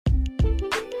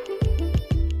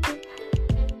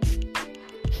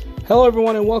Hello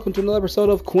everyone and welcome to another episode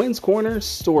of Quinn's Corner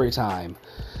Storytime.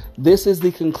 This is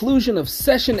the conclusion of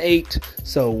Session 8,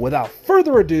 so without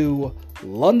further ado,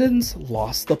 London's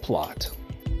lost the plot.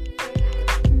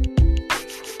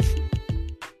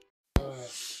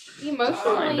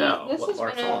 Emotionally, this has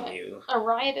been a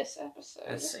riotous episode.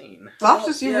 As seen.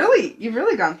 Loftus, you've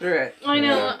really gone through it. I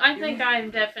know. Yeah. I think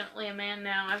I'm definitely a man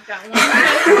now. I've got one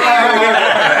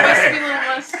muscular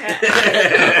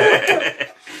mustache.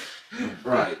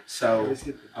 Right. So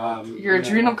your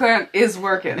adrenal gland is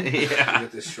working. Yeah.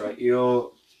 Get this straight.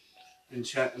 You're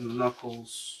enchanting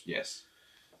Knuckles. Yes.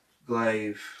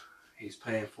 Glaive. He's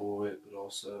paying for it, but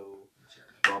also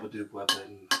Babadook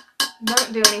weapon.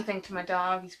 Don't do anything to my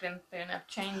dog. He's been through enough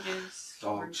changes.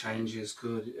 Dog changes,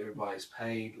 good. Everybody's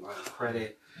paid. Line of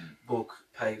credit. Book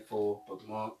paid for.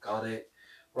 Bookmark, got it.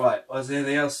 Right. Was there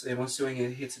anything else anyone's doing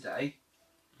here today?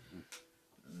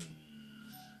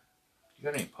 You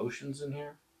got any potions in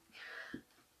here?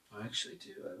 I actually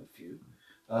do. I have a few.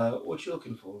 What you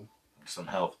looking for? Some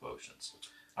health potions.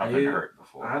 I've been hurt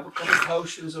before. I have a couple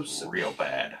potions of real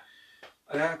bad.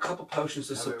 I got a couple potions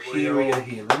of superior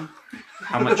healing.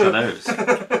 How much are those?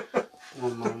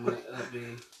 One moment.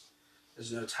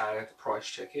 There's no tag. I have to price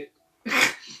check it.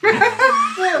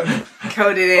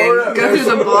 Code it in. Oh, no, Go through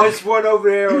the book. There's one over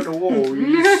there on the wall.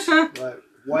 You just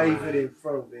wave it in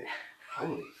front of it.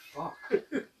 Holy fuck.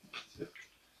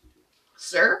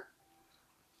 Sir?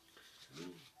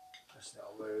 That's not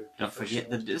very Don't forget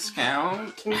the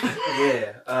discount.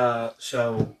 Yeah.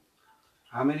 So,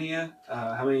 how many? I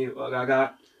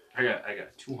got? I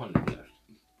got 200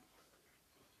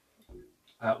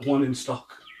 left. One in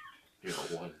stock. You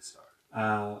got one in stock.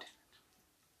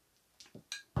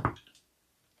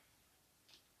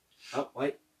 Oh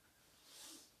wait.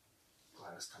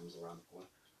 Gladys comes around the corner.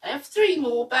 I have 3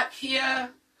 more back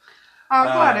here. Oh,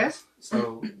 Gladys.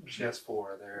 So she has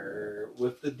 4. There,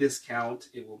 with the discount,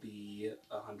 it will be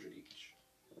 100 each.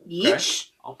 Each?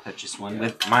 Okay. I'll purchase one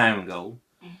with my own gold.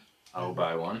 I'll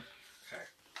buy one. Okay.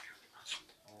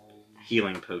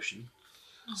 Healing potion.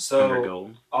 100 So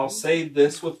gold. I'll say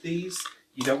this with these: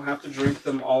 you don't have to drink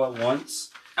them all at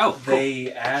once. Oh, cool.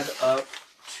 They add up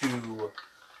to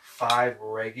 5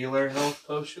 regular health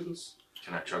potions.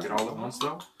 Can I chug it all at once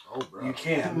though? Oh, bro. You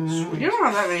can. You don't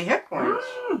have that many hit points.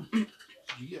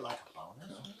 You get like a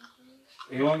bonus.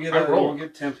 You won't get I roll. you won't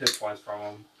get 10 hit points from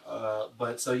them.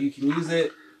 But so you can use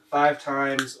it 5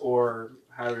 times or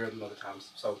however many other times.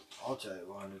 So I'll take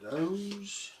one of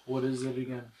those. What is it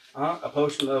again? a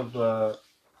potion of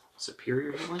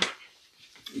Superior healing?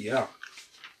 yeah.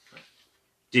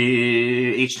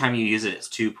 Each time you use it, it's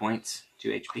 2 points, 2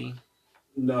 HP.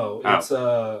 No, Oh. it's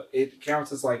it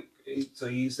counts as like so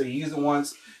you use it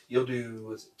once, you'll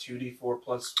do 2d4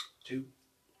 plus 2,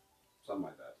 something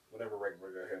like that. Whatever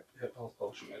regular hit health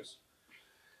potion is.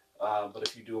 But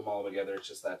if you do them all together, it's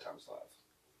just that times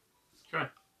 5. Okay.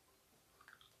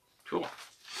 Cool.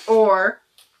 Or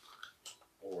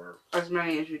Or as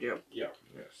many as you do. yeah.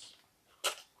 Yes.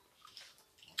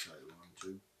 I'll take one,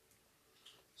 too.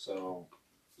 So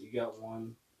you got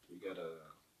one. You got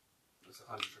that's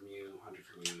 100 from you, 100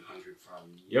 from you, 100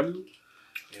 from you. Yep.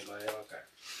 Anybody? Okay.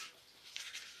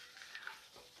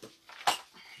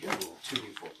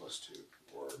 2d4 plus 2.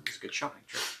 Or It's a good shopping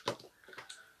trip.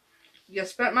 You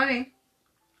spent money.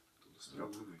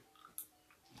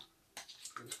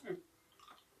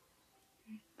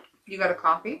 You got a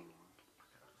coffee?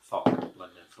 Fog.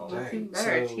 London fog. Dang. Nothing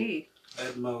better. So- Tea.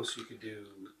 At most, you could do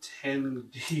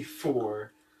 10d4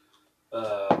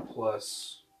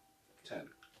 plus 10.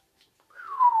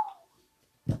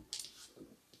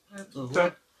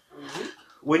 Okay.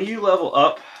 When you level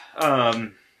up,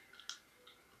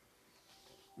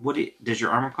 does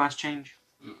your armor class change?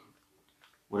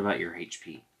 What about your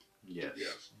HP? Yes.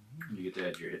 You get to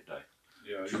add your hit die.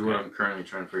 Yeah. Which is what I'm currently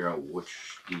trying to figure out which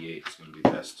D8 is going to be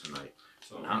best tonight.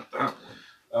 So not that one.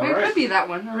 All It right. could be that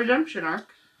one. A redemption arc.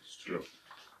 It's true.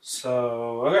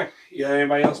 So, okay. Yeah,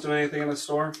 anybody else do anything in the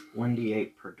store?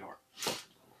 1D8 per door.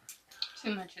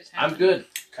 Too much has I'm happened. good.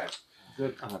 Okay.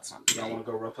 Good. Oh, that's not Y'all want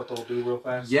to go rough up the old dude real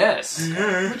fast? Yes.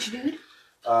 Which dude?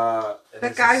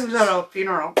 That guy who's at a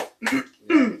funeral.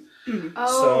 Oh,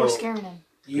 So- we're scaring him.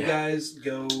 You guys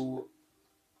go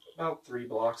about 3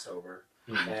 blocks over,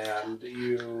 and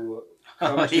you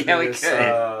come to yeah, we this. could.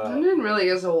 London really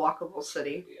is a walkable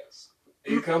city. Yes.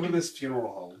 You come to this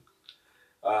funeral home.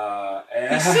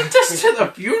 And us to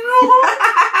the funeral?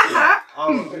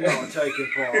 I'm not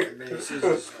taking part in this.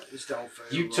 This don't feel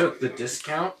You right. took the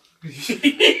discount?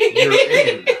 You're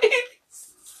in.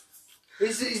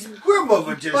 His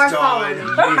grandmother just Why died.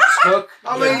 follow He took.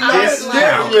 I mean, This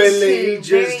literally now.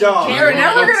 just died. You're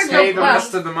never gonna pay go the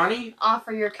rest back. of the money.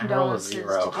 Offer your I roll a condolences to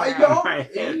 0. I Kara. know. My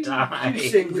head died. You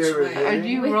seem very I well.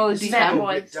 do roll a With fat d10.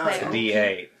 boys It does. there.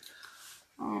 D8.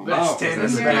 Oh. That's Oh, 10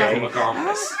 that's in the bad. back of a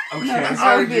compass. No, Okay.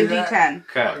 that would be a d10.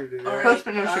 Okay.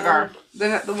 Postman of cigar.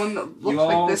 The one that looks You all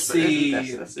like this, but see- isn't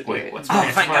this. That's the Wait, D8. what's Oh,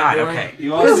 thank God. Okay.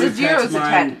 You all Because see the 0 is a Petsmine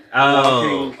 10.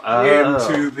 Oh.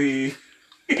 walking into the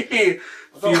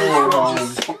funeral home.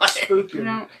 You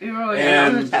know, you roll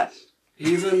And- a test.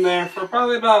 He's in there for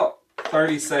probably about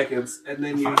 30 seconds, and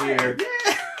then you hear,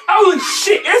 "Holy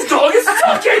shit, his dog is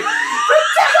talking! The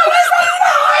devil is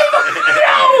alive!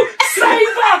 No!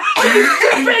 Save her! She's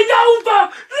tipping over!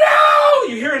 No!"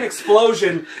 You hear an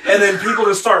explosion, and then people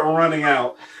just start running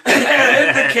out. And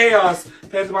in the chaos,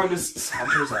 Pantomime just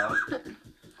saunters out.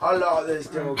 I like this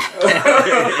dog.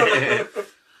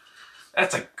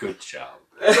 That's a good job.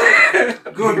 Good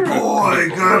boy,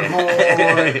 good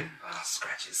boy. Ah,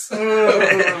 scratches.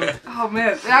 Oh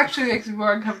man, it actually makes me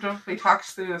more uncomfortable if he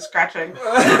talks through the scratching.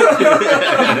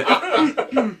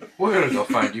 We're gonna go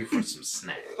find you for some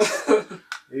snacks.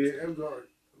 Yeah, we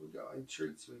got any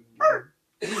treats we can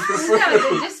We got a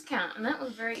good discount, and that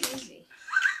was very easy.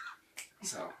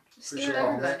 So, Just Appreciate give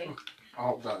all everybody.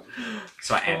 all done.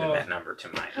 So I added that number to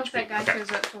my Hope that HP. guy Okay.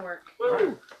 shows up to work.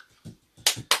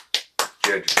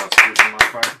 Judge, your constitution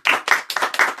modifier.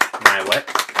 My what?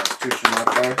 Constitution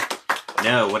modifier.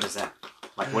 No, what is that?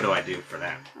 Like, what do I do for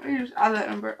that? You just add that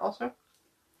number also.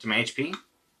 To my HP?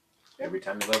 Every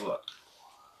time you level up.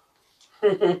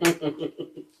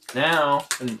 Now,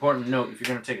 an important note: if you're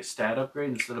going to take a stat upgrade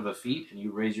instead of a feat, and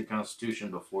you raise your constitution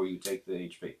before you take the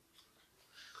HP.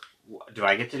 Do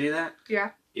I get to do that?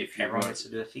 Yeah. If everyone gets to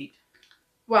do a feat?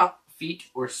 Well, Feat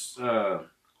or stat.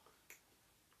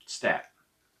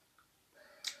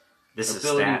 This is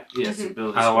ability, stat. Yes, Mhm.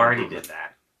 ability. I skill already improvement. did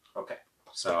that. Okay.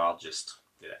 So I'll just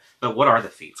do that. But what are the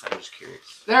feats? I'm just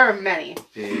curious. there are many.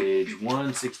 Page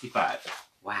 165.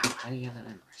 Wow, how do you have that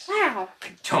memorized? Wow. I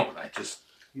don't. I just.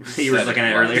 You were said looking it.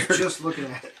 at it earlier. Just looking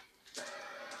at it.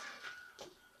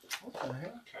 What the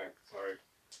hell? Okay, sorry.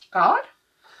 God?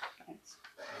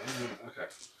 Okay.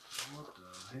 What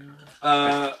the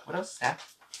hell? What else is that?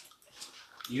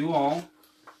 You all,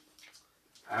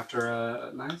 after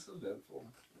a nice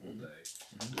eventful day,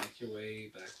 make your way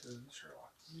back to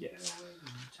Sherlock. Yes.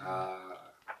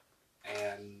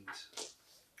 And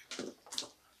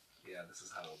yeah, this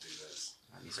is how we'll do this.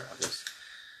 These are others.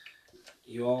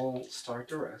 You all start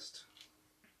to rest.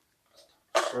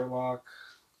 Sherlock,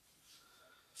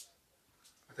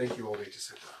 I think you all need to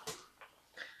sit down.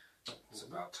 It's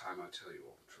about time I tell you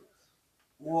all the truth.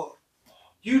 What?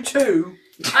 You two?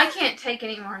 I can't take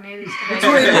any more news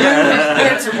Between you today. and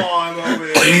Pantomime over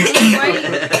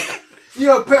here. You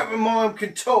know, Pantomime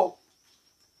can talk.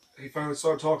 He finally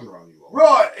started talking around you all.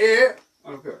 Right here.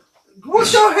 Oh, good. What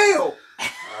the hell?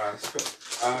 It's good.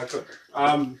 Good.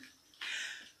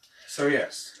 So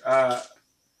yes,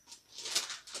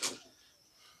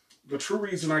 the true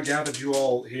reason I gathered you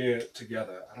all here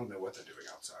together, I don't know what they're doing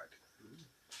outside.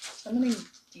 So many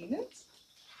demons?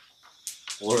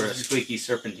 Or a squeaky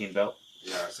serpentine belt.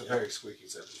 Yeah, it's a very squeaky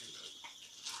 17.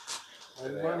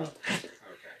 There they money. are.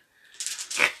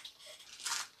 Okay.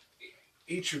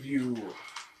 Each of you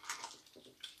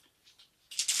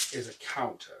is a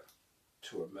counter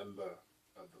to a member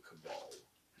of the Cabal.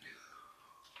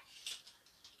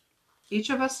 Each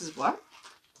of us is what?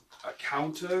 A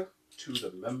counter to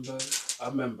a member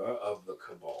of the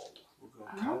Cabal. We're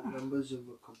going to count members of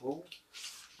a cabal.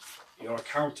 You're a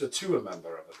counter to a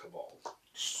member of the Cabal.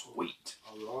 Sweet.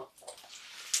 Alright.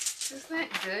 Is that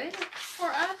good for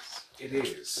us? It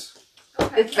is.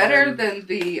 Okay. It's better than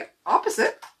the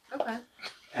opposite. Okay.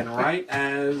 And right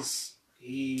as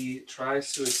he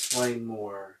tries to explain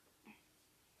more,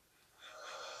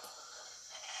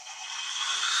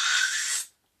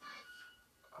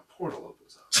 a portal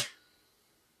opens up.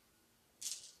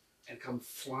 And come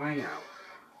flying out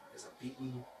is a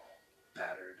beaten,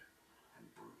 battered, and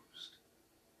bruised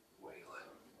Waylon.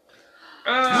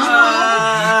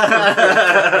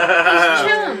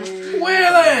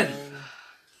 Waylon!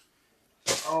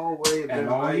 Oh, wait a And minute.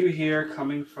 all you hear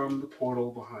coming from the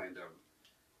portal behind him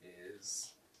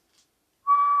is...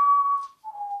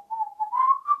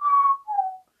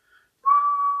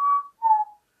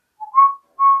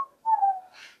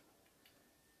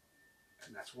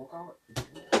 And that's what we'll call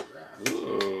it.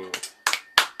 Ooh.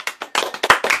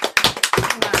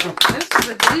 Wow. This is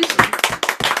a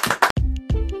doozy.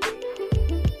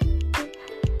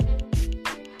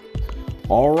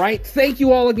 All right, thank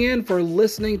you all again for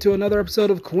listening to another episode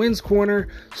of Quinn's Corner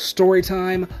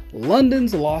Storytime,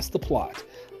 London's Lost the Plot.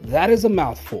 That is a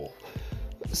mouthful.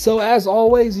 So as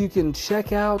always, you can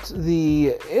check out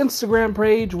the Instagram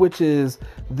page, which is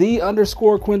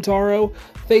 _Quintaro,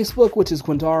 Facebook, which is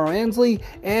Quintaro Ansley,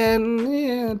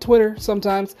 and Twitter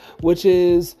sometimes, which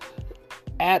is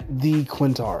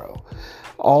 @TheQuintaro.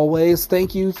 Always,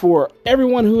 thank you for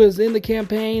everyone who is in the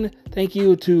campaign. Thank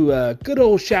you to good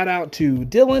old shout out to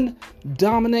Dylan,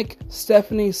 Dominic,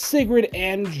 Stephanie, Sigrid,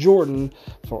 and Jordan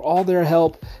for all their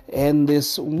help in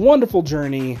this wonderful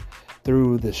journey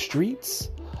through the streets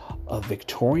of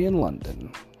Victorian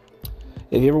London.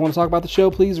 If you ever want to talk about the show,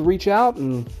 please reach out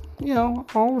and,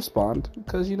 I'll respond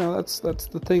because, that's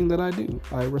the thing that I do.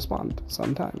 I respond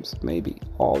sometimes, maybe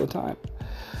all the time.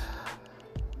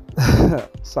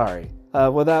 Sorry.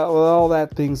 With all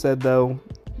that being said, though,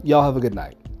 y'all have a good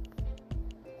night.